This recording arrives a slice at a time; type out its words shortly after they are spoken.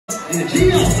Hey,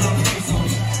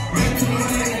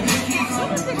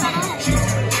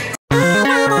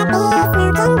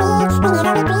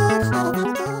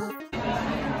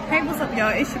 what's up,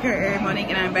 y'all? It's your girl Arial'Monique,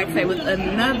 and I'm back today with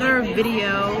another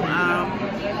video.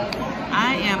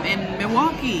 I am in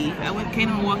Milwaukee. Came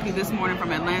to Milwaukee this morning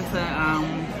from Atlanta.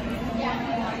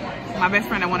 My best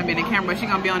friend, I want to be in the camera, but she's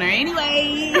gonna be on there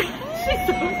anyway. She's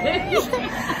so pretty.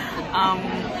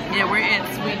 Yeah, we're at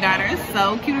Sweet Diner. It's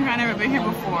so cute. I've never been here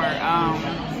before.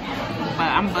 But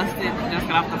I'm busted. Just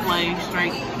got off the plane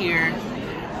straight here.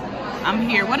 I'm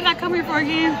here. What did I come here for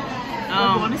again?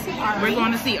 We're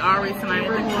going to see Ari tonight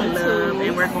at the club,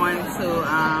 and we're going to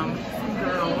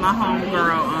my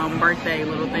homegirl birthday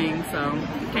little thing. So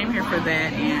came here for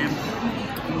that, and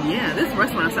yeah, this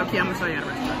restaurant is so cute. I'm gonna show you the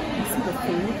restaurant. You see the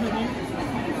food, honey?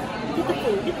 Get the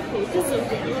food. Get the food. It's so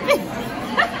good.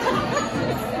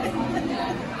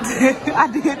 I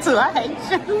did too. I hate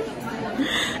you.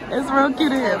 It's real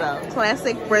cute here though.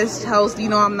 Classic fresh toast. You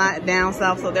know I'm not down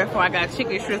south, so therefore I got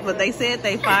chicken strips, but they said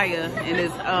they fire, and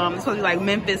it's supposed to be like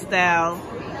Memphis style.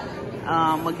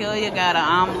 Makilia got an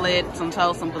omelet, some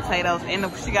toast, some potatoes, and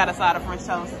she got a side of French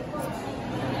toast.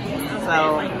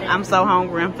 So I'm so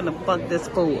hungry. I'm finna fuck this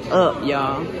food up,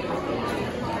 y'all.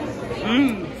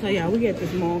 So y'all, we at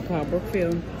this mall called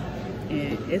Brookfield,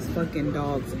 and it's fucking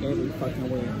dogs every fucking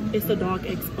where. It's the dog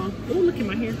expo. Oh, look at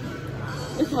my hair.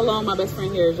 It's how long my best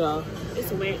friend hair is, y'all.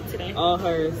 It's wet today. All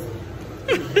hers.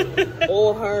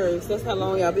 All hers. That's how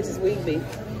long y'all bitches weave be.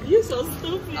 You're so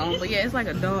stupid. But yeah, it's like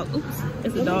a dog. Oops.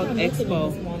 It's a dog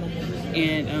expo.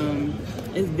 And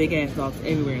it's big ass dogs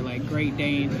everywhere, like Great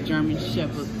Danes, German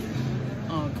Shepherds,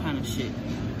 all kind of shit.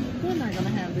 We're not gonna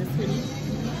have this here.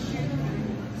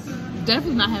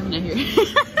 Definitely not having it here.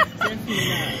 Definitely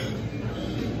not.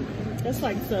 That's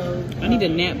like so. I need a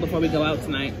nap before we go out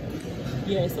tonight.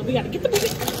 Yeah, so we gotta get the movie.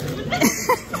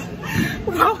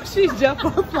 Why would she jump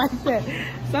up like that?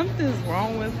 Something's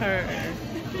wrong with her.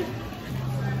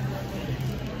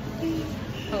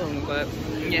 But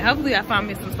yeah, hopefully I find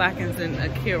me some stockings in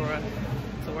Akira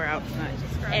to wear out tonight.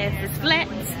 Ass is flat.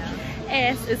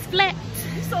 Ass is flat.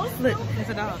 So look, it's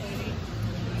a dog.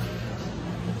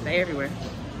 They're everywhere.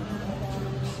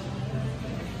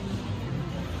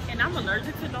 And I'm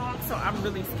allergic to dogs, so I'm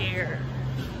really scared.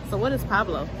 So what is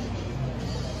Pablo?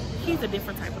 He's a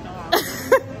different type of dog.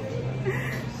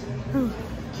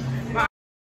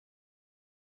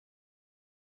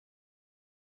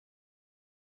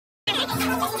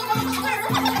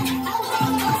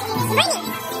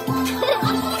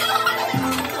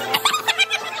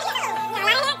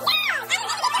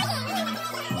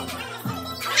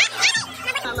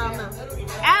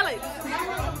 Alex!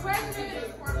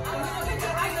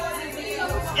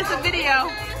 It's a video.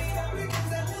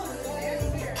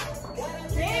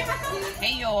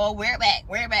 Hey y'all, we're back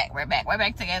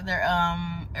together.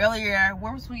 Earlier,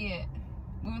 where was we at?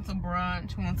 We went to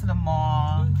brunch, we went to the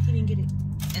mall. He didn't get it.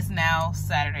 It's now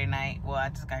Saturday night. Well, I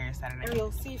just got here Saturday night.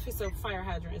 Ariel, see if it's a fire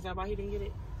hydrant. Is that why he didn't get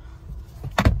it?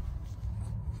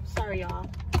 Sorry, y'all.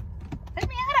 Let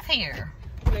me out of here.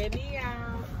 Let me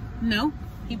out. No,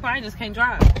 he probably just can't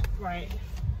drive. Right.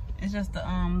 It's just the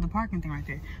parking thing right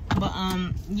there. But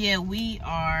yeah, we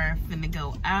are finna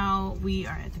go out. We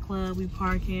are at the club, we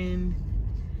parking,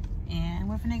 and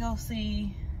we're finna go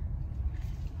see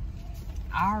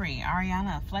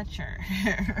Ariana Fletcher.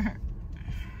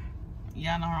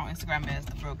 Y'all know her on Instagram as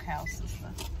the Broke House and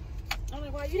stuff. I'm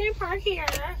like, why you didn't park here?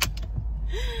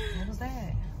 What was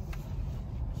that?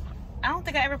 I don't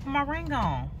think I ever put my ring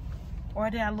on. Or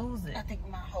did I lose it? I think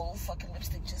my whole fucking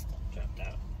lipstick just dropped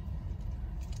out.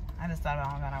 I just thought I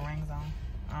don't got our rings on.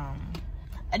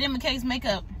 I did McKay's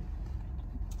makeup.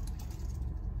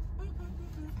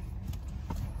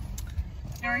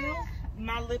 Ariel?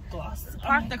 My lip gloss.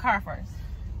 Park the car first.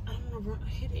 I don't want to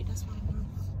hit it. That's why I want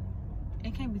to.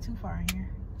 It can't be too far in here.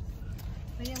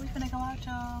 But yeah, we finna go out,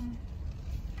 y'all.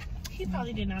 He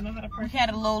probably did not know how to park. We had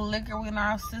a little liquor in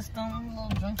our system. A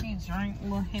little drinky drink. A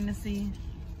little Hennessy.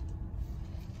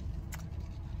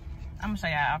 I'm gonna show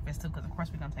y'all our outfits too, because of course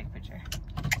we're gonna take a picture.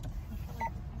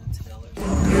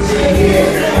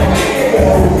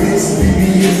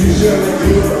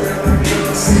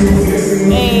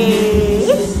 Hey.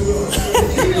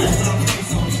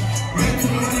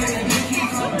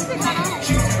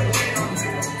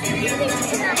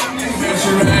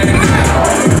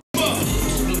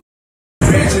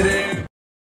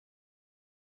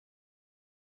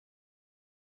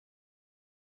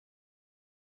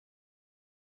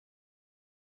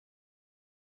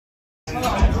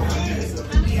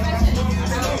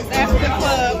 That's the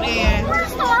club, and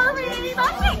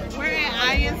we're at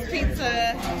Ian's Pizza,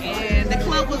 and the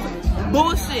club was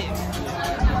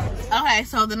shit. Okay,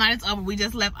 so the night is over. We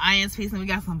just left Ian's Pizza and we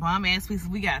got some bomb ass pizzas.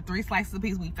 We got 3 slices of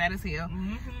pizza. We fat as hell.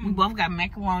 We both got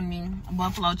macaroni,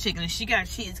 buffalo chicken, and she got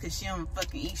cheese because she don't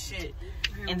fucking eat shit.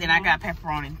 And then I got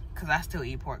pepperoni because I still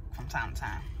eat pork from time to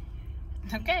time.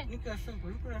 Okay. You got stripper.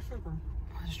 You got stripper.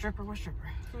 Stripper? What stripper?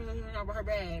 Her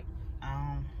bag.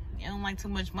 You don't like too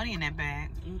much money in that bag.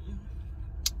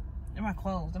 They're my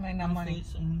clothes. Them ain't no money.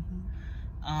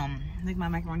 Look at my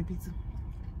macaroni pizza.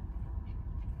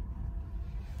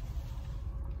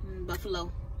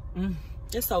 Buffalo.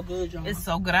 It's so good, y'all. It's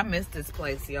so good. I miss this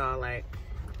place, y'all. Like,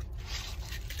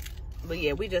 but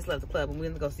yeah, we just left the club and we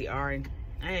went to go see Ari.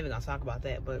 I ain't even gonna talk about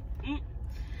that, but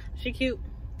she cute.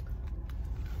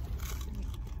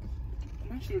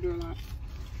 She do a lot.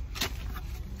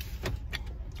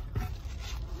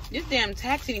 This damn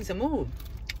taxi needs to move.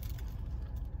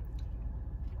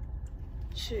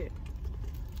 Shit.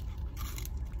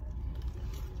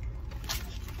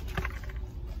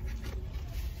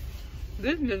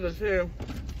 This nigga's here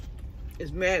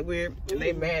is mad weird and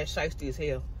they mad shiesty as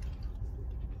hell.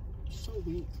 So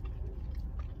weak.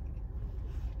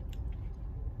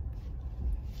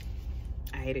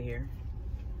 I hate it here.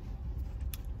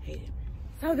 Hate it.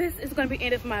 So this is going to be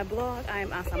end of my vlog. I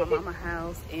am outside my mama's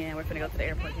house and we're going to go to the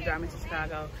airport to drive me to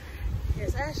Chicago.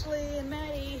 Here's Ashley and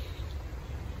Maddie.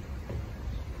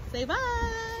 Say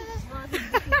bye.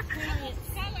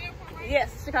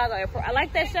 Yes, Chicago Airport. I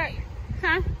like that shirt.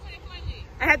 Huh?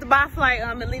 I had to buy a flight.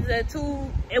 It leaves at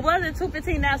 2. It was at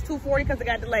 2:15. Now it's 2:40 because it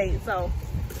got delayed. So,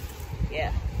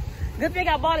 yeah. Good thing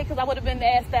I bought it because I would have been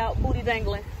assed out, booty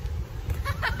dangling.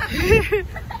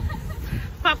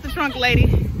 Pop the trunk,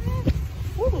 lady.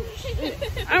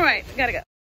 All right, gotta go.